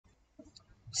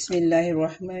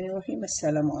Bismillahirrahmanirrahim.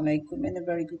 Assalamualaikum and a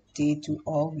very good day to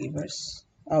all viewers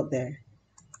out there.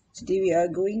 Today we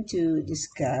are going to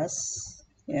discuss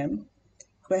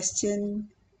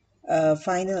question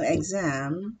final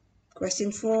exam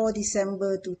question for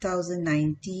December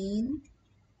 2019,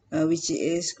 which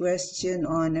is question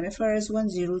on Mfrs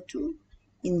 102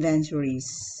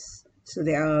 inventories. So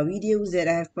there are videos that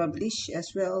I have published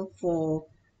as well for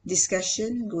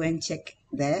discussion. Go and check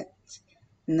that.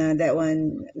 Now that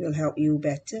one will help you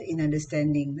better in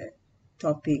understanding the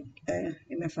topic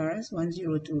Mfrs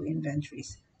 102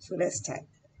 inventories. So let's start.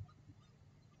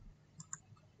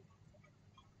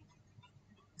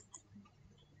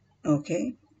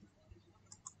 Okay.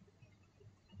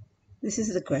 This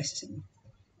is the question.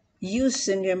 Use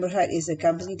Berhad is a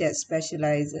company that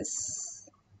specializes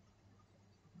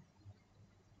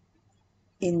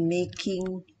in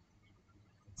making,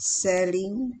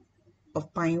 selling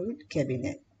of pinewood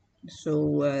cabinet.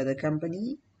 So the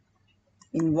company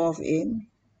involved in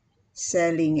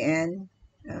selling and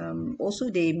also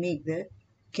they make the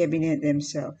cabinet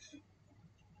themselves,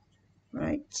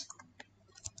 right?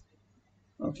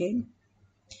 Okay.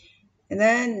 And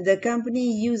then the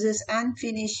company uses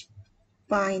unfinished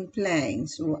pine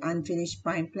planks. So unfinished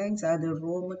pine planks are the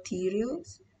raw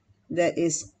materials that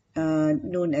is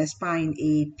known as pine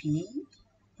AP,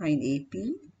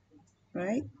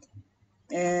 right?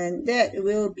 And that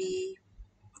will be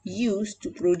used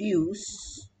to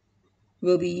produce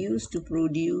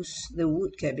the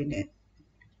wood cabinet.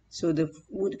 So the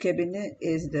wood cabinet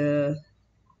is the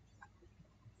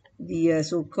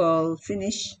so-called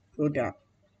finished product.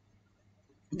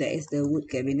 That is the wood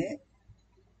cabinet,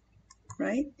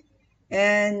 right?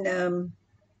 And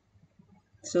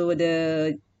so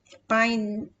the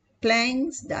pine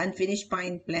planks, the unfinished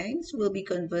pine planks, will be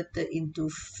converted into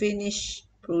finished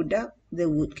product, the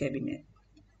wood cabinet.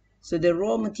 So the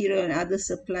raw material and other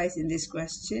supplies in this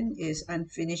question is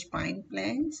unfinished pine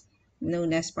planks,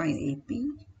 known as pine AP,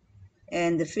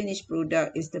 and the finished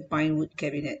product is the pine wood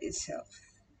cabinet itself.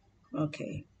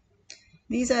 Okay.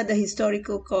 These are the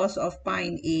historical costs of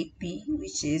pine AP,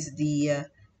 which is the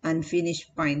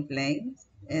unfinished pine plank,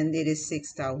 and it is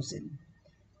 6,000.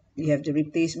 We have the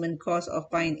replacement cost of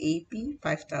pine AP,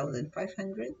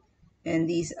 5,500, and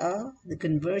these are the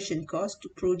conversion costs to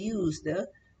produce the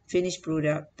finished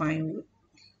product pine wood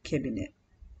cabinet,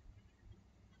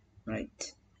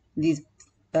 right? These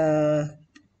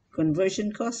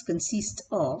conversion costs consist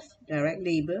of direct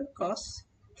labor costs,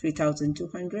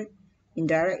 3,200,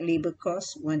 indirect labor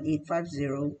costs,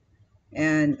 1,850,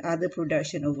 and other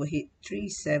production overhead,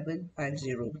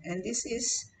 3,750. And this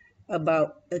is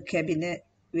about a cabinet.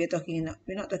 We're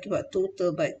not talking about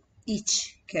total, but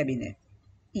each cabinet,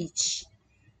 each.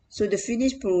 So the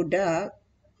finished product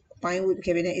pine wood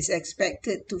cabinet is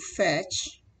expected to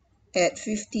fetch at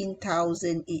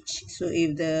 15,000 each. So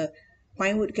if the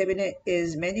pine wood cabinet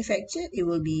is manufactured, it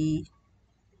will be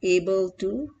able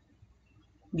to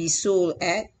be sold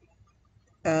at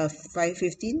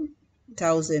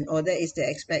 15,000, or that is the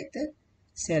expected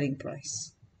selling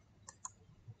price.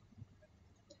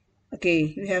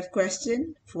 Okay, we have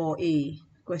question 4A.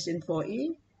 Question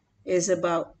 4A is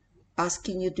about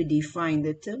asking you to define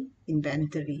the term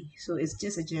inventory. So it's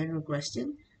just a general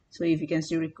question. So if you can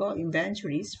still recall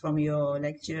inventories from your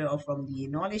lecture or from the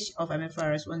knowledge of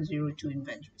Mfrs 102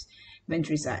 inventories.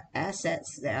 Inventories are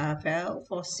assets that are held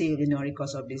for sale in ordinary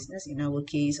course of business. In our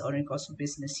case, ordinary course of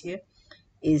business here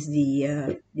is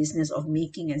the business of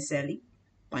making and selling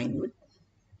pine wood.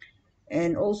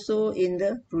 And also in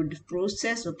the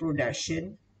process of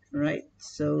production, right?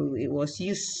 So it was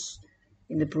used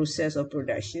in the process of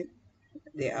production.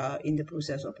 They are in the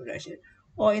process of production,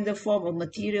 or in the form of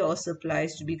material or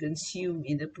supplies to be consumed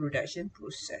in the production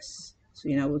process. So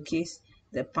in our case,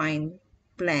 the pine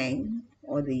plank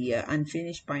or the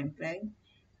unfinished pine plank,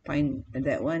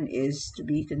 that one is to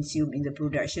be consumed in the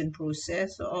production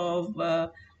process of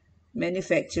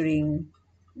manufacturing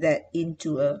that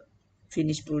into a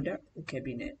finished product or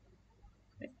cabinet.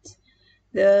 Right.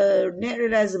 The net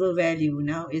realizable value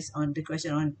now is on the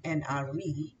question on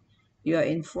NRV. You are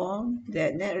informed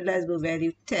that net realizable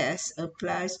value test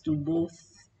applies to both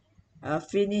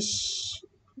finished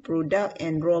product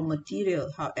and raw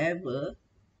material. However,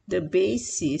 the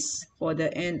basis for the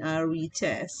NRV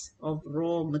test of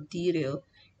raw material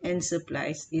and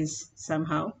supplies is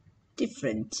somehow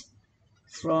different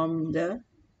from the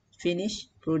finished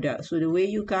product. So the way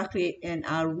you calculate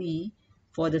NRV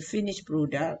for the finished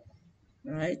product,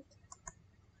 right,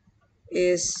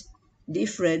 is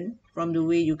different from the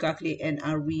way you calculate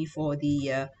NRV for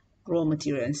the raw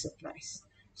material and supplies.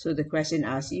 So the question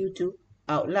asks you to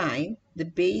outline the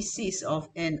basis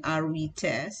of NRV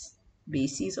test,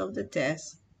 basis of the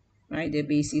test, right? The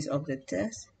basis of the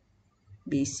test,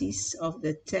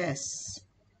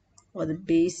 or the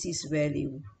basis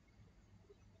value,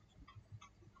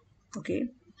 okay,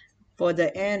 for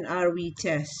the NRV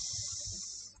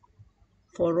test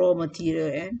for raw material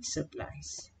and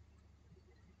supplies.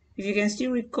 If you can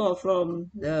still recall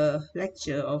from the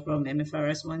lecture or from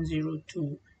Mfrs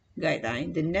 102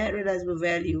 guideline, the net realizable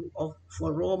value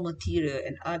for raw material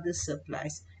and other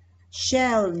supplies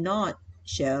shall not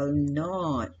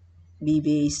be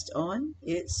based on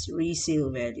its resale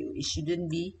value. It shouldn't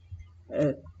be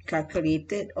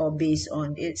calculated or based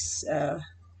on its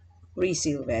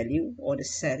resale value or the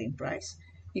selling price,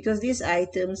 because these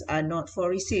items are not for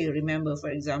resale. Remember, for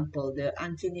example, the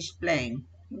unfinished plank,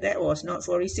 that was not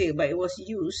for resale, but it was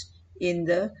used in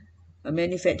the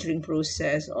manufacturing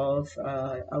process of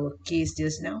our case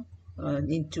just now,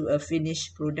 into a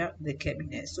finished product, the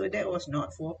cabinet. So that was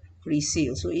not for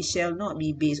resale. So it shall not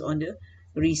be based on the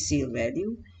resale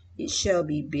value. It shall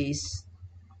be based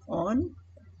on,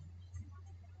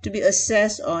 to be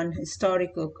assessed on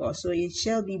historical cost. So it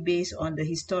shall be based on the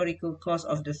historical cost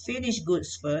of the finished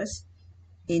goods first,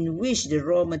 in which the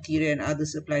raw material and other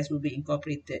supplies will be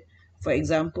incorporated. For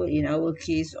example, in our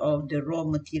case of the raw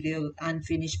material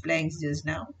unfinished planks just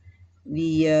now,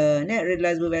 the net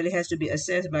realizable value has to be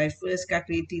assessed by first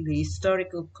calculating the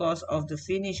historical cost of the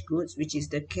finished goods, which is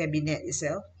the cabinet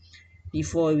itself,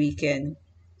 before we can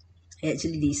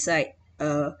actually decide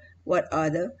what are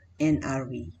the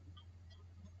NRV.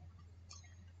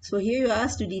 So here you are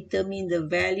asked to determine the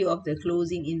value of the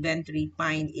closing inventory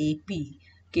pine AP.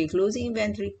 Okay, closing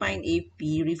inventory pine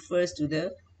AP refers to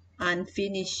the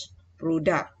unfinished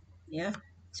product. Yeah,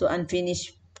 so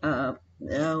unfinished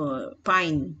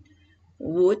pine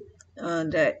wood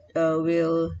that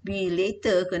will be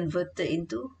later converted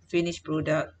into finished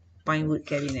product pine wood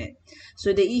cabinet.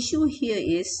 So the issue here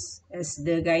is, as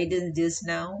the guidance just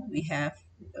now we have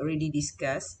already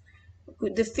discussed,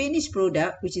 could the finished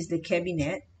product, which is the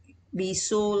cabinet, be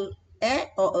sold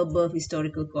at or above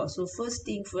historical cost? So first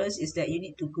thing first is that you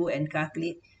need to go and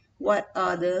calculate what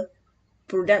are the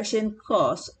production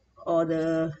costs, or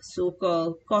the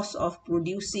so-called cost of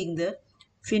producing the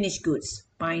finished goods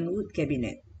pine wood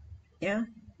cabinet. Yeah,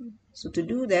 so to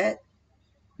do that,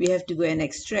 we have to go and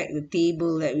extract the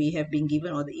table that we have been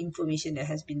given, or the information that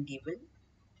has been given,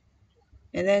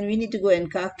 and then we need to go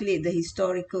and calculate the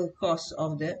historical cost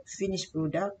of the finished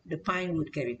product, the pine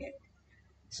wood cabinet.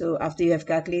 So after you have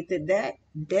calculated that,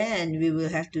 then we will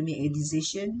have to make a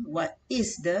decision what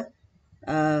is the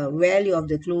value of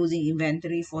the closing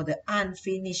inventory for the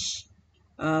unfinished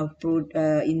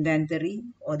inventory,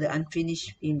 or the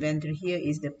unfinished inventory here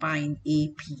is the pine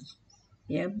AP.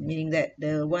 Yeah, meaning that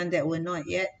the one that were not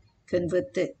yet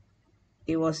converted,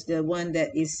 it was the one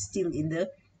that is still in the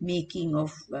making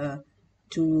of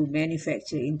to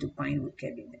manufacture into pine wood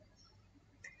cabinet.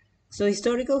 So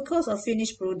historical cost of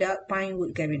finished product pine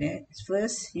wood cabinet.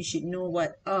 First, you should know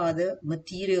what are the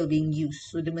material being used.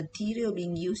 So the material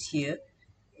being used here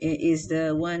is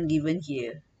the one given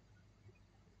here.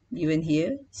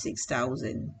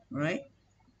 6,000, right?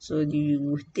 So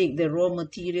you take the raw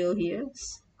material here,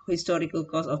 historical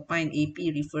cost of pine AP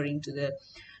referring to the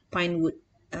pine wood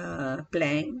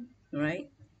plank, right?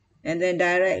 And then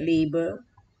direct labor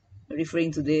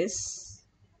referring to this.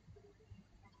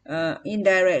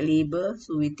 Indirect labor,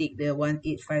 so we take the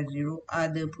 1850,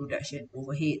 other production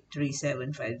overhead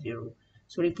 3750.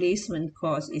 So replacement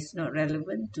cost is not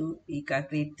relevant to be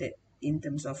calculated in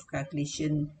terms of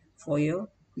calculation for your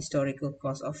historical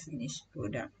cost of finished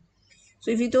product.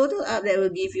 So if you total up, that will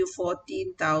give you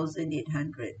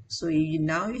 14,800. So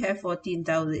now you have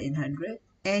 14,800,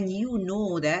 and you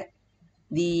know that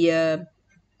the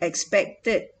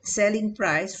expected selling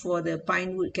price for the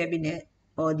pine wood cabinet,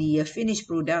 or the finished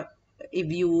product,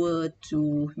 if you were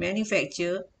to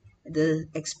manufacture, the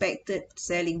expected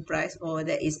selling price, or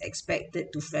that is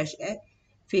expected to fetch at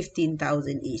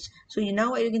 15,000 each. So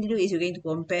now what you're going to do is you're going to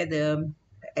compare the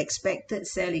expected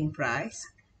selling price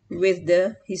with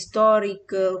the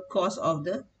historical cost of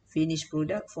the finished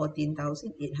product,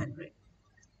 14,800.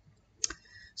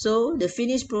 So the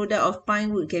finished product of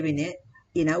pine wood cabinet,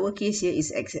 in our case here,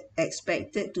 is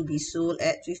expected to be sold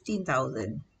at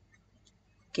 15,000.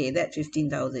 Okay, that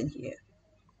 15,000 here,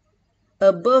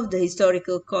 above the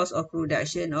historical cost of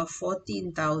production of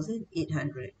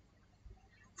 14,800.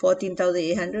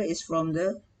 14,800 is from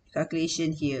the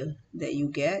calculation here that you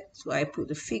get. So I put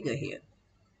the figure here,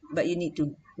 but you need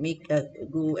to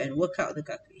go and work out the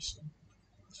calculation.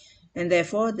 And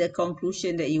therefore, the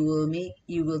conclusion that you will make,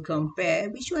 you will compare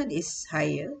which one is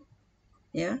higher,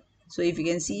 Yeah. So if you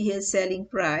can see here, selling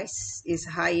price is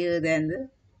higher than the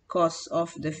cost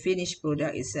of the finished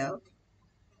product itself.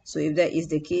 So if that is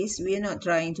the case, we are not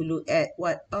trying to look at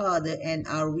what are the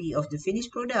NRV of the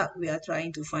finished product. We are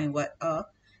trying to find what are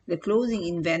the closing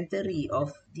inventory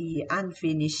of the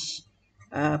unfinished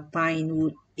pine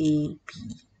wood AP.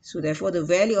 So therefore, the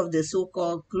value of the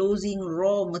so-called closing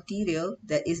raw material,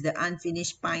 that is the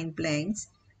unfinished pine planks,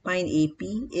 pine AP,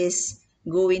 is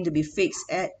going to be fixed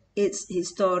at its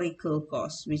historical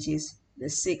cost, which is the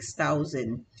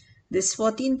 6,000. This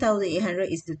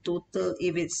 14,800 is the total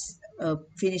if it's a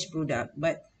finished product,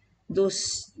 but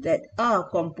those that are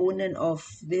component of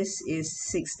this is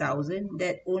 6,000.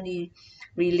 That only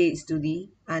relates to the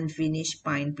unfinished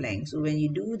pine plank. So when you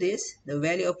do this, the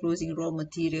value of closing raw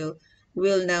material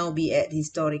will now be at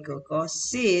historical cost,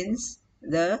 since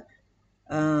the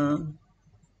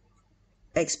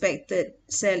expected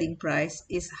selling price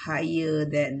is higher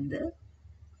than the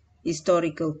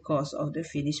historical cost of the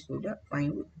finished product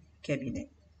pine wood cabinet.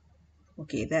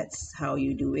 Okay, that's how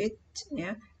you do it.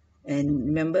 Yeah, and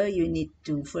remember, you need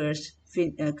to first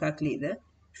calculate the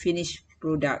finished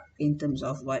product in terms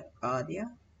of what are their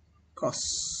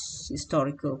costs,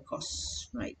 historical costs,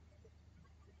 right?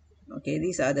 Okay,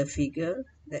 these are the figure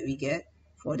that we get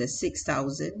for the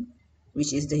 6,000,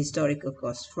 which is the historical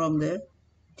cost from the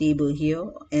table here,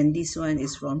 and this one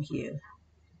is from here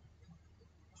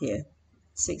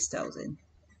 6,000.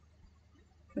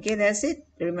 Okay, that's it.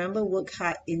 Remember, work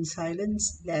hard in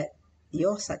silence. Let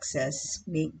your success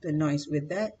make the noise. With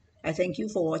that, I thank you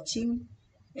for watching,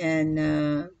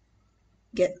 and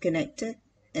get connected,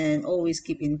 and always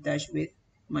keep in touch with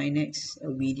my next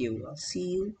video. I'll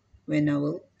see you when I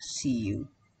will see you.